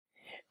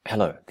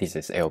Hello, this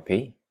is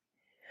LP.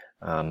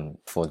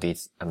 For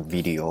this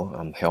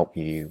video, help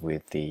you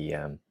with the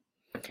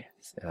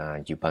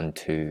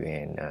Ubuntu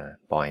and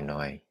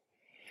Bind9.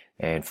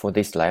 And for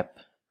this lab,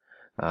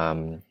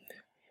 I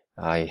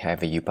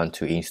have a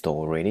Ubuntu installed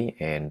already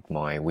and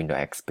my Windows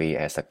XP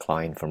as a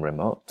client from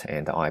remote,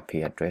 and the IP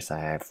address I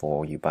have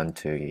for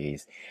Ubuntu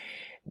is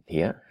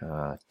here,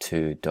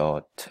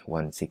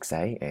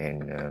 2.16a,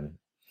 and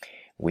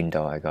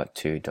Windows I got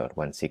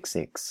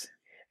 2.166.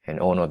 And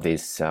all of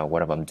this,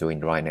 what I'm doing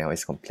right now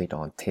is complete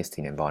on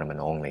testing environment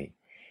only.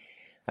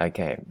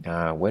 Okay,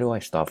 where do I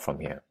start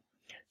from here?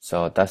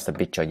 So that's the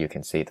picture, you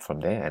can see it from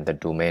there, and the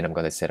domain I'm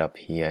going to set up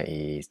here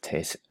is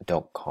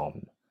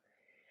test.com.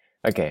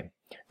 Okay,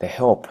 the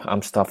help,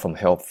 I'm start from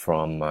help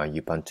from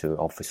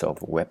Ubuntu official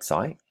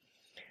website.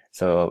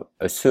 So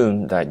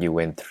assume that you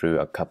went through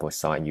a couple of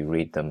sites, you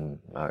read them,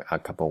 a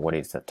couple what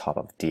is the top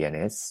of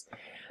DNS,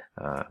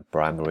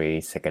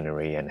 primary,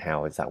 secondary, and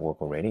how does that work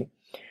already.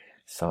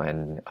 So,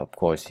 and of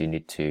course you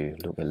need to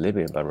look a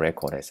little bit about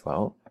record as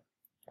well.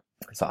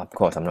 So of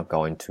course I'm not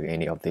going to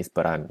any of this,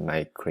 but I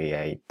might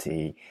create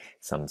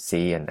some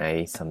C and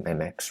A, some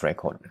MX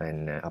record,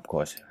 and of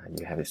course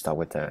you have to start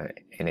with the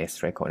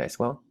NS record as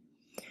well.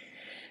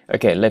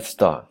 Okay, let's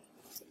start.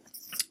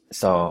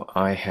 So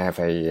I have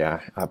a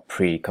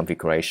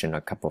pre-configuration,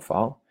 a couple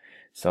file.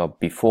 So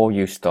before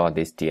you start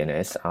this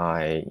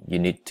DNS, you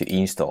need to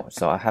install.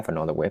 So I have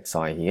another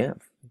website here.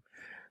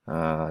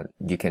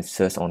 You can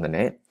search on the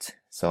net.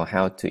 So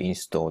how to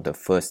install the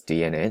first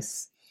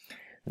DNS.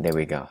 There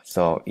we go.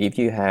 So if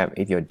your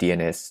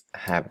DNS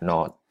have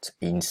not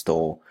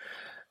installed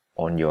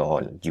on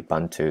your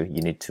Ubuntu,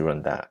 you need to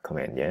run that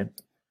command, yeah.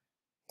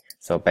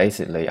 So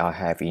basically I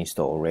have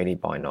installed already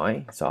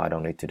Bind9, so I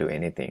don't need to do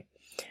anything.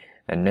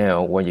 And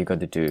now what you're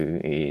going to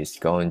do is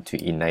going to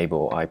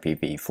enable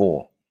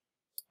IPv4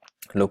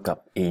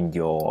 lookup in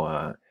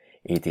your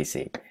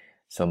etc.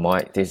 So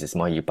this is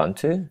my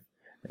Ubuntu,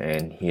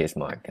 and here's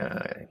my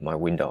my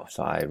window.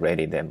 So I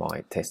ready there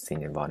my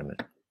testing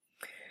environment.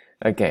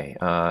 Okay,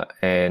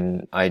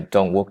 and I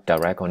don't work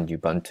direct on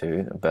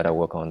Ubuntu, but I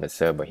work on the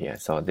server here.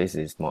 So this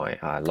is my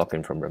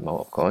login from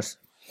remote, of course,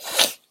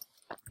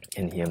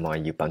 and here my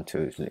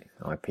Ubuntu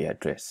IP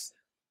address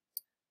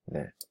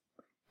there.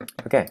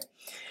 Okay,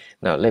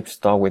 now let's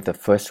start with the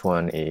first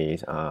one.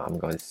 Is I'm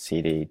going to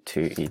cd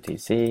to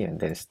etc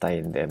and then stay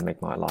in there,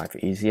 make my life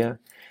easier.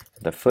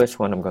 The first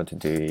one I'm going to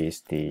do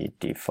is the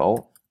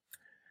default,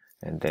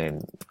 and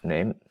then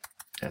name,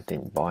 I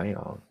think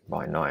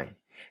Bind9.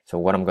 So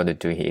what I'm going to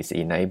do here is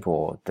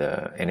enable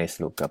the NS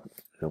lookup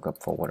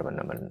for whatever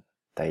number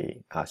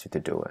they ask you to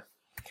do it.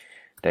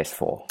 That's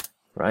 4,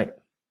 right?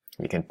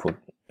 You can put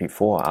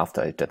before or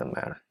after, it doesn't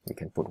matter. You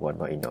can put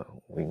whatever in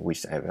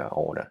whichever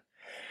order.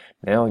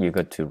 Now you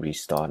got to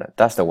restart it.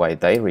 That's the way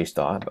they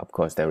restart. Of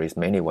course, there is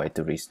many ways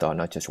to restart,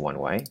 not just one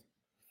way.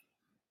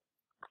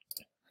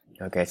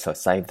 Okay, so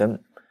save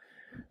them.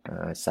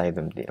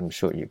 I'm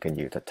sure you can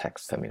use the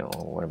text terminal,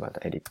 or what about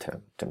the edit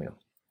terminal.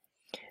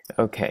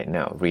 Okay,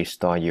 now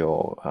restart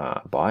your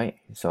Bind.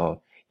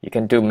 So you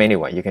can do many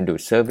ways. You can do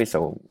service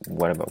or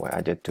whatever way.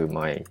 I just do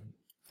my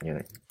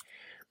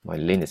my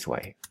Linux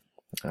way,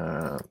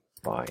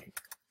 Bind9,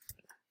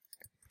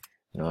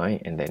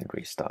 and then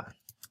restart.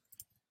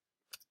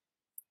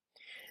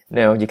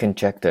 Now you can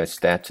check the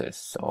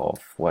status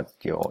of what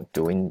you're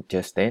doing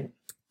just then.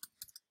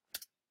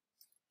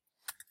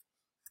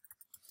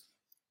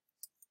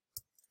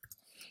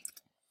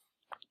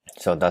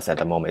 So that's at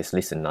the moment, it's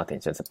listen nothing,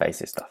 just the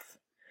basic stuff.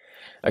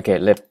 Okay,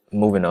 let's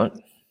moving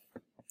on.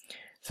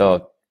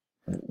 So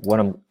what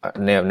I'm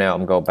now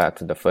I'm going back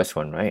to the first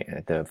one,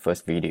 right? The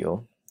first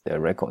video, the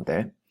record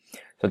there.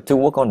 So to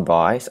work on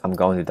Bind, I'm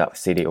going to that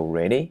city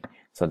already.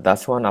 So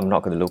that's one I'm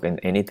not going to look at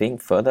anything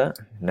further.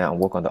 Now I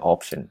work on the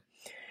option.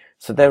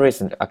 So there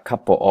is a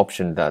couple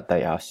options that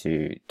they ask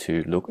you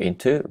to look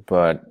into,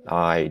 but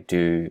I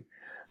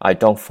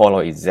don't follow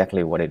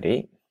exactly what it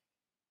is.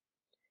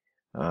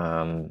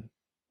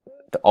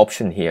 The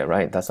option here,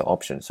 right? That's the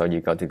option. So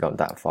you got to go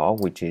that file,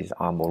 which is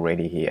I'm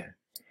already here.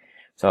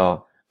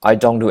 So I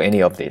don't do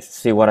any of this.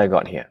 See what I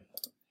got here.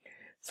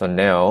 So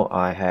now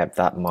I have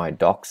that my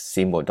docs,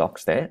 symbol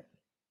docs there.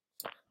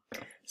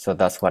 So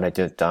that's what I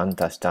just done.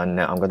 That's done.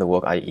 Now I'm going to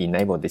work. I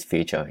enable this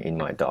feature in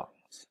my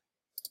docs.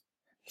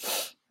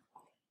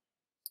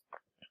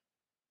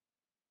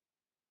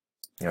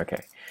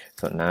 Okay.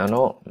 So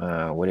now,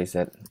 what is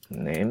that?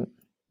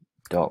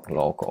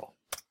 Named.local.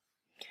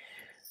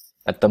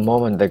 At the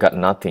moment, they got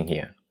nothing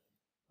here.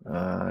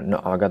 No,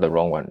 I got the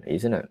wrong one,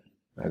 isn't it?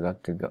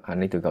 I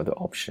need to go to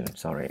option.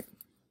 Sorry,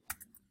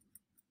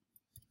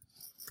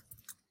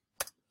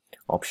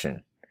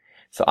 option.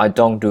 So I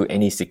don't do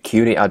any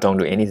security. I don't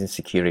do anything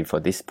security for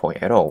this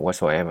point at all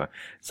whatsoever.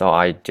 So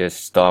I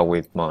just start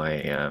with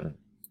my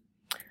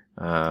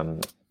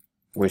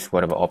with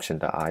whatever option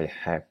that I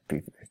have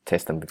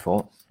tested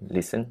before.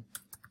 Listen,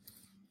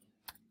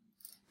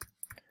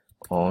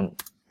 on,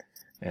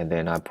 and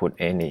then I put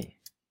any.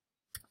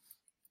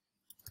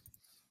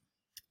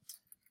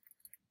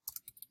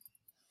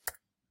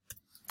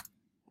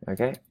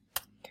 Okay,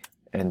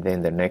 and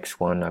then the next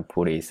one I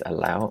put is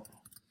allow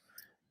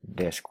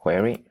dash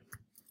query.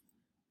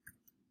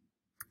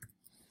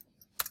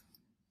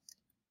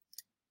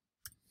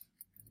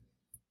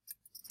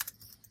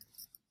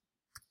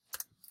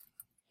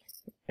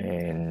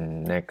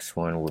 And next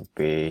one would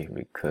be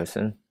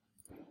recursion.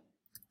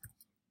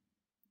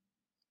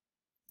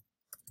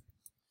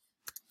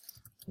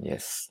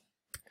 Yes.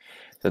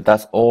 So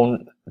that's all.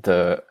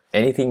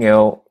 Anything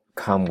else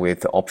come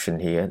with the option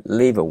here.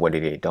 Leave it what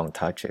it is. Don't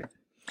touch it.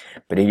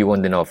 But if you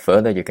want to know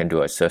further, you can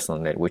do a search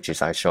on it, which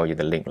is I show you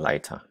the link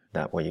later.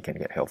 That way you can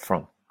get help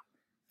from.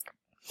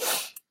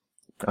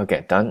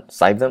 Okay, done.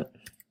 Save them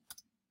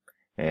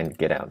and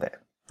get out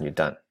there. You're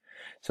done.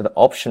 So the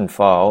option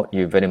file,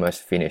 you very much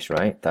finished,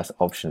 right? That's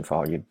option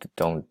file. You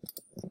don't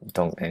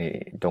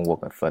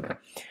work further.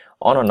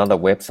 On another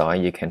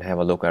website, you can have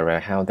a look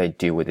around how they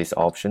deal with this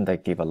option. They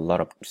give a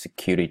lot of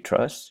security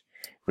trust.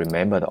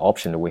 Remember the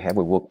option that we have,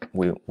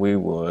 we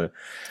will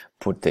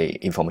put the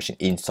information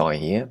inside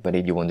here. But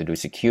if you want to do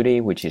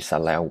security, which is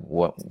allow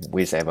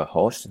whichever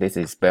host, this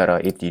is better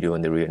if you do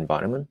in the real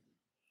environment.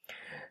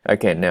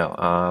 Okay,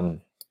 now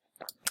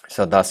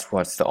so that's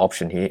what's the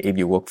option here. If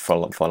you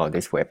follow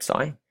this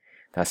website,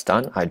 that's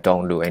done. I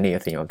don't do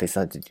anything of this.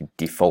 I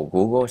default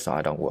Google, so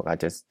I don't work. I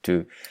just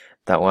do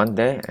that one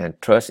there, and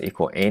trust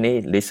equal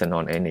any, listen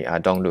on any. I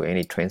don't do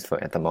any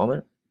transfer at the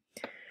moment.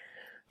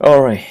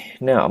 All right,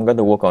 now I'm going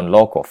to work on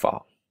local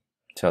file.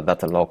 So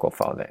that's a local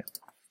file there.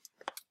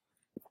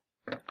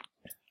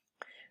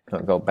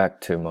 I'll go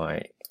back to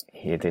my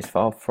this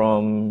file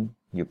from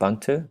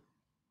Ubuntu.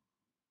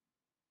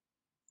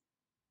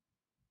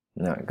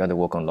 Now I got to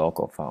work on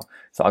local file.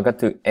 So I got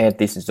to add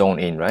this zone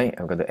in, right?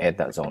 I'm going to add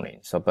that zone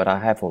in. So, but I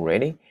have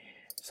already,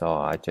 so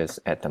I just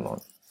add them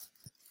on.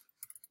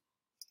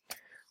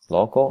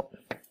 Local,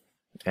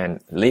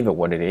 and leave it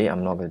what it is.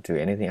 I'm not going to do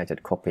anything. I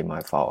just copy my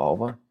file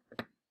over.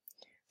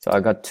 So I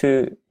got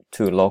two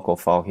local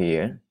file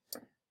here.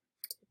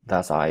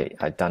 That's I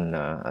done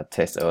a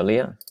test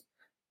earlier.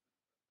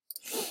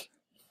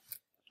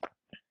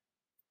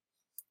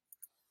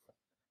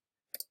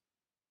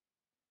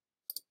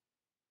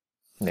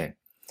 Yeah.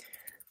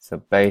 So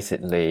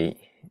basically,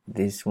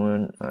 this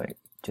one I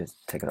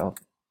just take it off.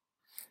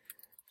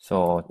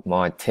 So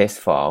my test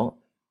file,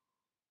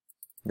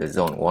 the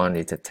zone 1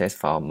 is a test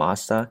file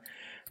master,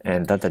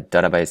 and that's a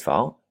database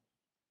file.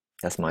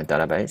 That's my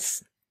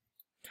database,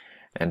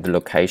 and the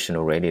location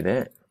already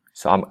there.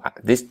 So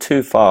this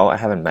 2 file I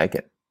haven't make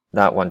it.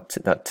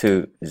 That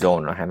 2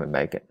 zone I haven't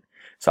make it.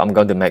 So I'm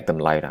going to make them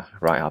later,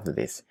 right after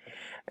this.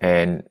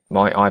 And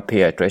my IP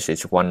address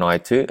is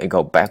 192. I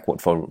go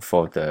backward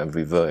for the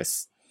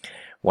reverse.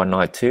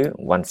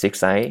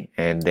 192.168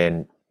 and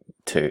then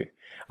 2.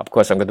 Of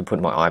course, I'm going to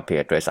put my IP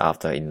address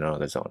after in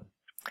another zone.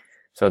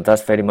 So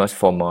that's very much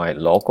for my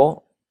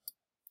local.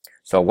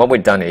 So what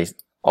we've done is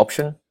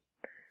option,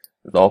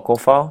 local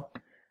file,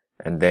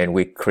 and then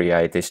we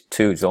create this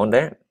 2 zone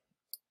there.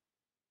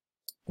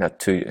 That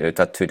two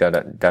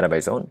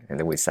database zone, and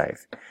then we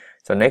save.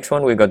 So next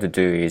one we're going to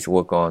do is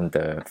work on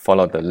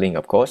follow the link,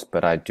 of course,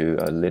 but I do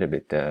a little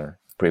bit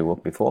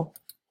pre-work before.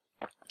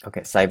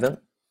 Okay, save them.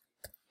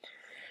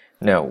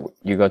 Now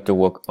you got to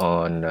work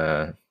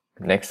on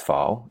next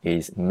file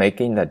is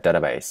making the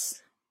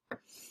database.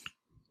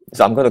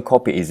 So I'm going to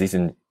copy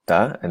existing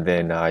data and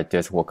then I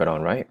just work it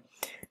on, right?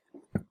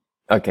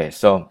 Okay,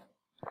 so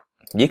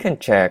you can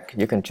check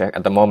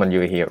at the moment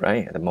you're here,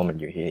 right? At the moment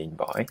you're here in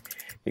Bind,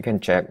 you can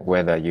check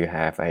whether you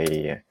have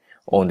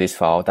on this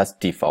file, that's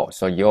default.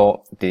 So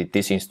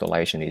this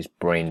installation is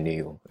brand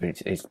new.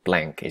 It's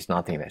blank. It's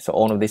nothing there. So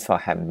all of this file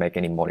haven't made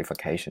any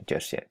modification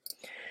just yet.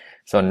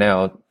 So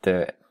now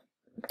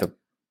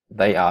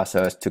they ask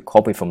us to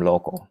copy from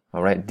local.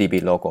 All right,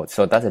 DB local.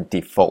 So that's a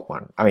default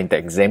one. I mean the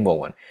example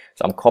one.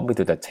 So I'm copying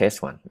to the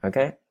test one.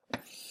 Okay.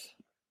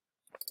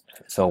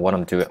 So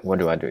what do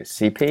I do?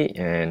 CP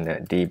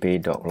and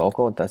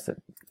db.local. That's the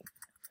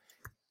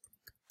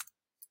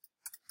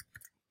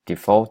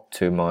default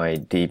to my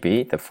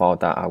DB, the file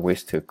that I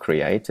wish to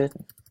create it.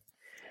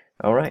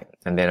 All right,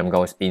 and then I'm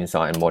going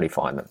inside and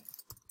modify them.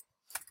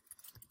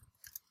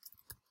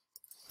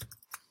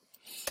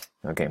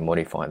 Okay,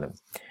 modify them.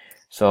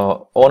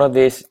 So all of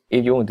this,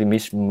 if you want to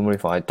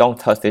modify, don't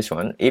touch this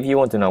one. If you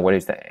want to know what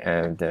is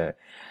the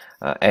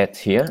add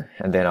here,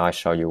 and then I'll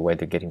show you where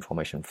to get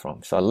information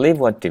from. So leave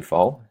what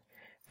default,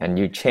 and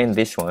you change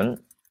this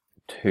one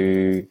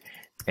to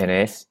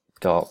ns.test.com.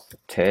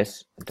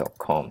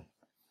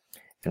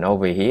 And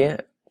over here,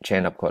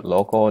 change up code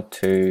local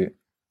to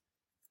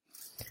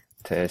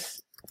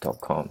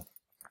test.com.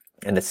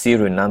 And the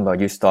serial number,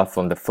 you start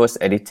from the first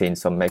editing,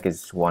 so make it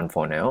 1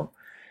 for now.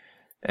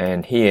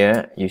 And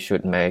here, you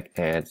should make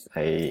as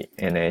a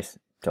ns.test.com.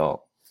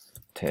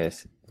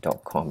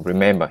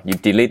 Remember, you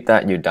delete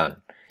that, you're done.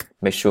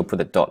 Make sure put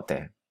the dot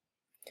there.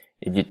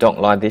 If you don't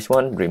like this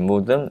one,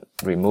 remove them.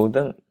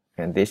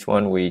 And this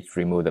one, we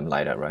remove them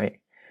later, right?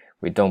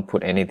 We don't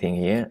put anything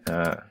here.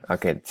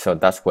 Okay, so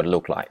that's what it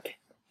look like.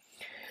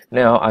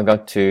 Now I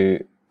got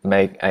to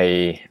make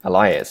a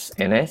alias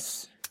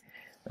ns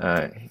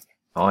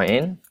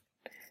in,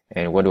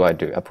 And what do? I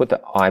put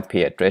the IP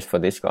address for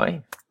this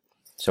guy.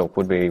 So it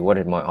would be, what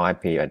is my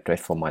IP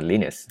address for my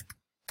Linux?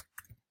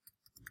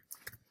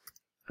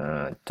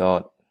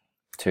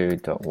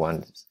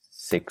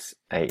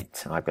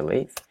 .2.168, I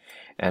believe.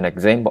 An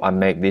example, I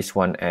make this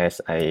one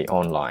as a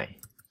online.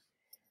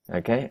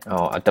 Okay,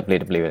 or a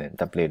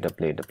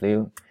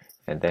www,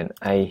 and then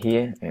A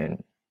here,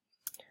 and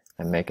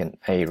I make an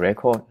A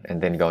record,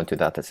 and then go into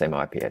that the same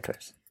IP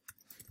address.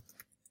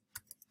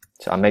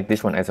 So I make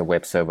this one as a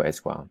web server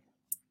as well.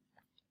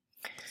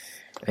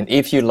 And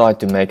if you like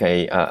to make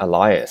a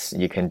alias,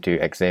 you can do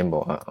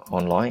example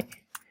online.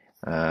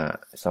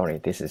 Sorry,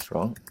 this is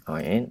wrong.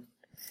 IN.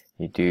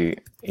 You do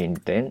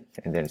indent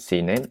and then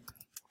cname,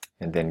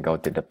 and then go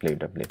to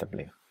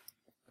www.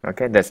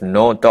 Okay, there's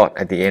no dot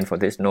at the end for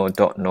this. No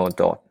dot,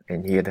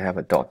 and here they have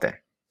a dot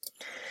there.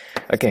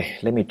 Okay,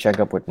 let me check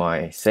up with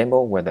my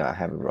symbol whether I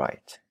have it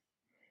right.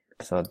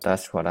 So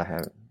that's what I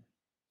have.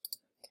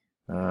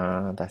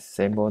 That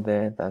symbol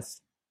there.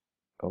 That's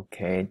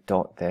okay.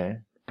 Dot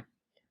there.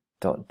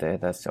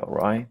 That's all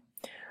right.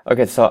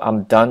 Okay, so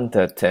I'm done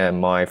that the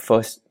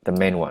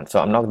main one. So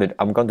I'm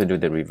going to do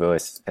the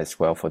reverse as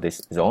well for this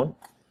zone.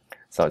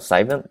 So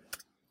save them.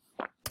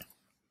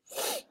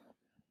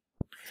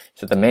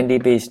 So the main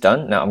DB is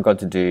done. Now I'm going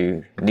to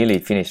do nearly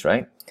finished,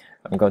 right?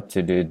 I'm going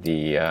to do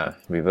the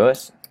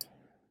reverse.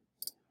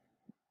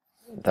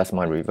 That's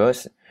my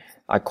reverse.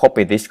 I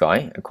copy this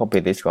guy.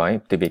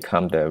 To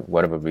become the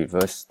whatever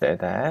reverse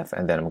that I have,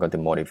 and then I'm going to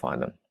modify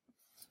them.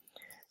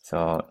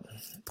 So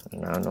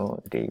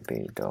nano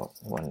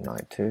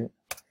db.192,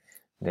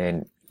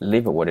 then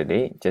leave it what it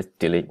is, just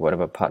delete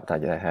whatever part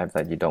that you have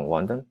that you don't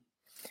want them,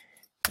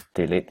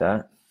 delete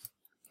that,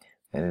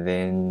 and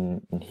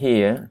then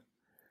here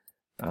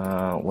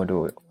what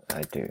do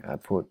I do? I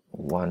put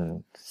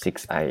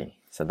 16A.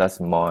 So that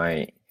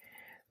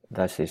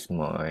is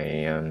my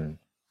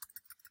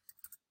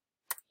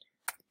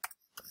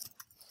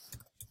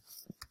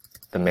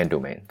the main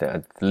domain,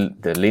 the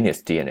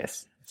Linux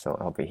DNS. So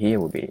over here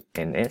will be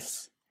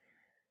ns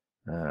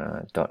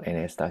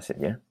 .ns. That's it.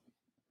 Yeah,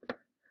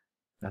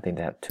 I think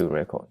they have two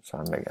records, so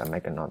I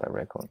make another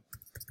record.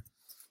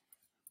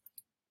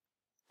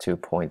 2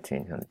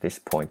 pointing, and this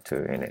point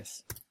to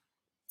ns.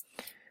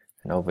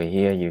 And over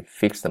here you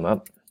fix them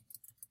up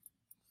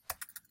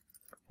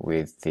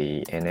with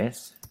the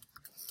ns.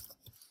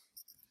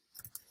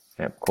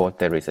 And of course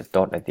there is a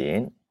dot at the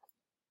end.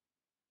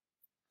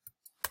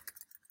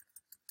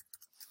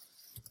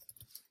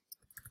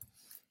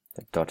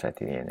 The dot at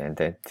the end, and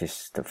then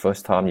this the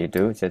first time you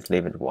do, just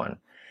leave it 1.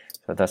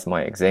 So that's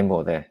my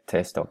example there,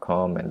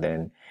 test.com, and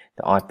then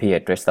the IP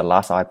address, the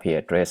last IP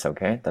address,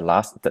 okay, the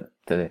last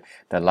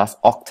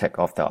octet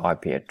of the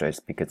IP address,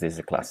 because this is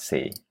a class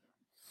C.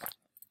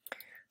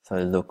 So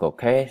they look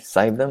okay,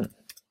 save them.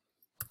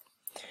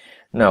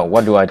 Now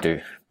what do I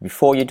do?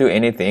 Before you do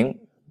anything,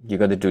 you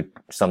got to do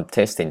some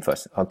testing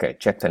first. Okay,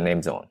 check the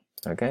name zone.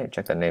 Okay,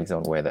 check the name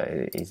zone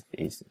whether it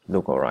is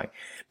look alright,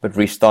 but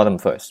restart them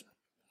first.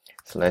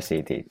 So let's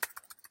see the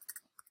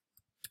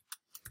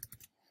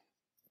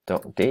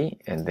 .d,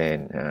 and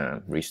then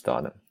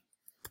restart them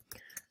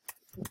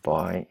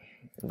by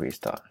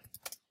restart,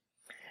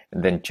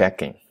 and then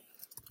checking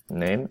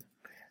name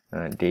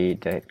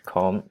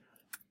d.conf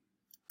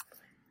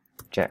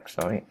check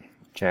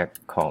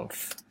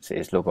conf. So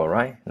it's look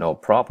alright, no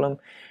problem.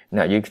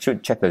 Now you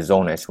should check the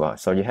zone as well.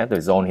 So you have the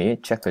zone here.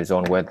 Check the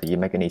zone whether you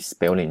make any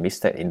spelling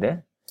mistake in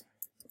there.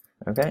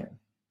 Okay.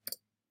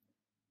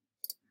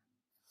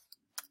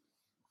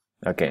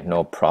 Okay,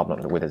 no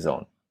problem with the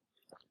zone.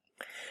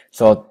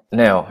 So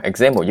now,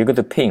 example, you go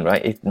to ping,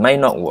 right? It may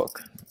not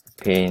work.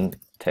 Ping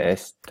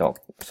test dot,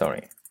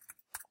 sorry.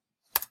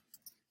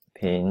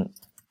 Ping.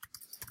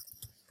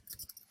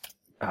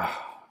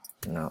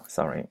 No,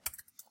 sorry.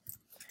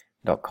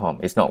 .com.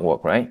 It's not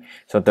work, right?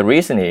 So the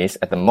reason is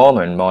at the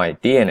moment my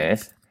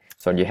DNS.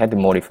 So you have to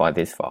modify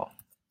this file.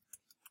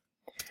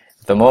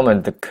 At the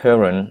moment, the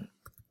current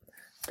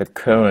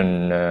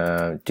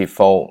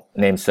default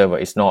name server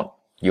is not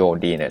your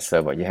DNS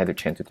server. You have to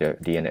change to the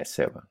DNS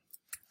server.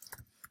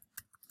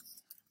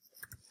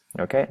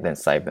 Okay, then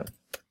save them.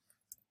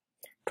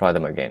 Try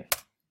them again.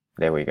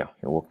 There we go.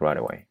 It worked right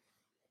away.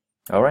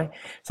 All right.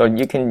 So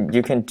you can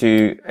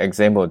do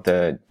example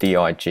the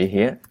dig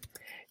here,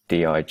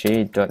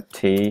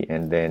 dig.t,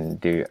 and then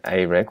do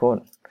a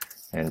record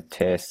and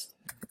test.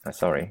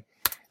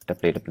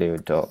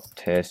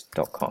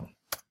 www.test.com.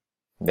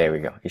 There we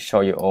go. It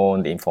shows you all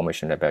the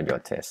information about your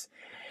test.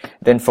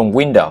 Then from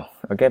window,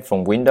 okay,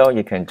 from window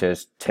you can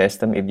just test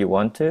them if you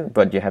want to,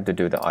 but you have to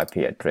do the IP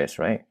address,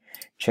 right?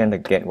 Change the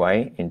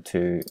gateway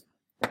into,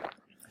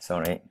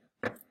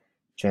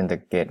 change the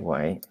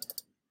gateway.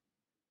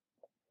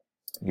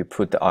 You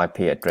put the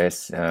IP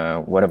address,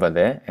 whatever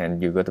there, and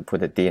you got to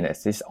put the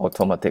DNS. This is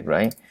automatic,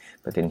 right?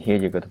 But in here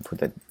you got to put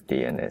the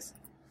DNS,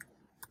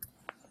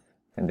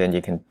 and then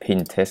you can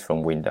pin test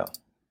from window.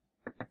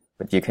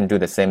 But you can do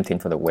the same thing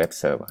for the web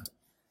server.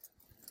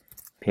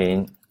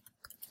 Pin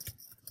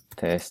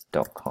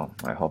test.com.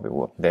 I hope it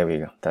worked. There we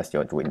go. That's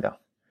your window.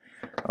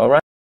 All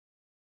right.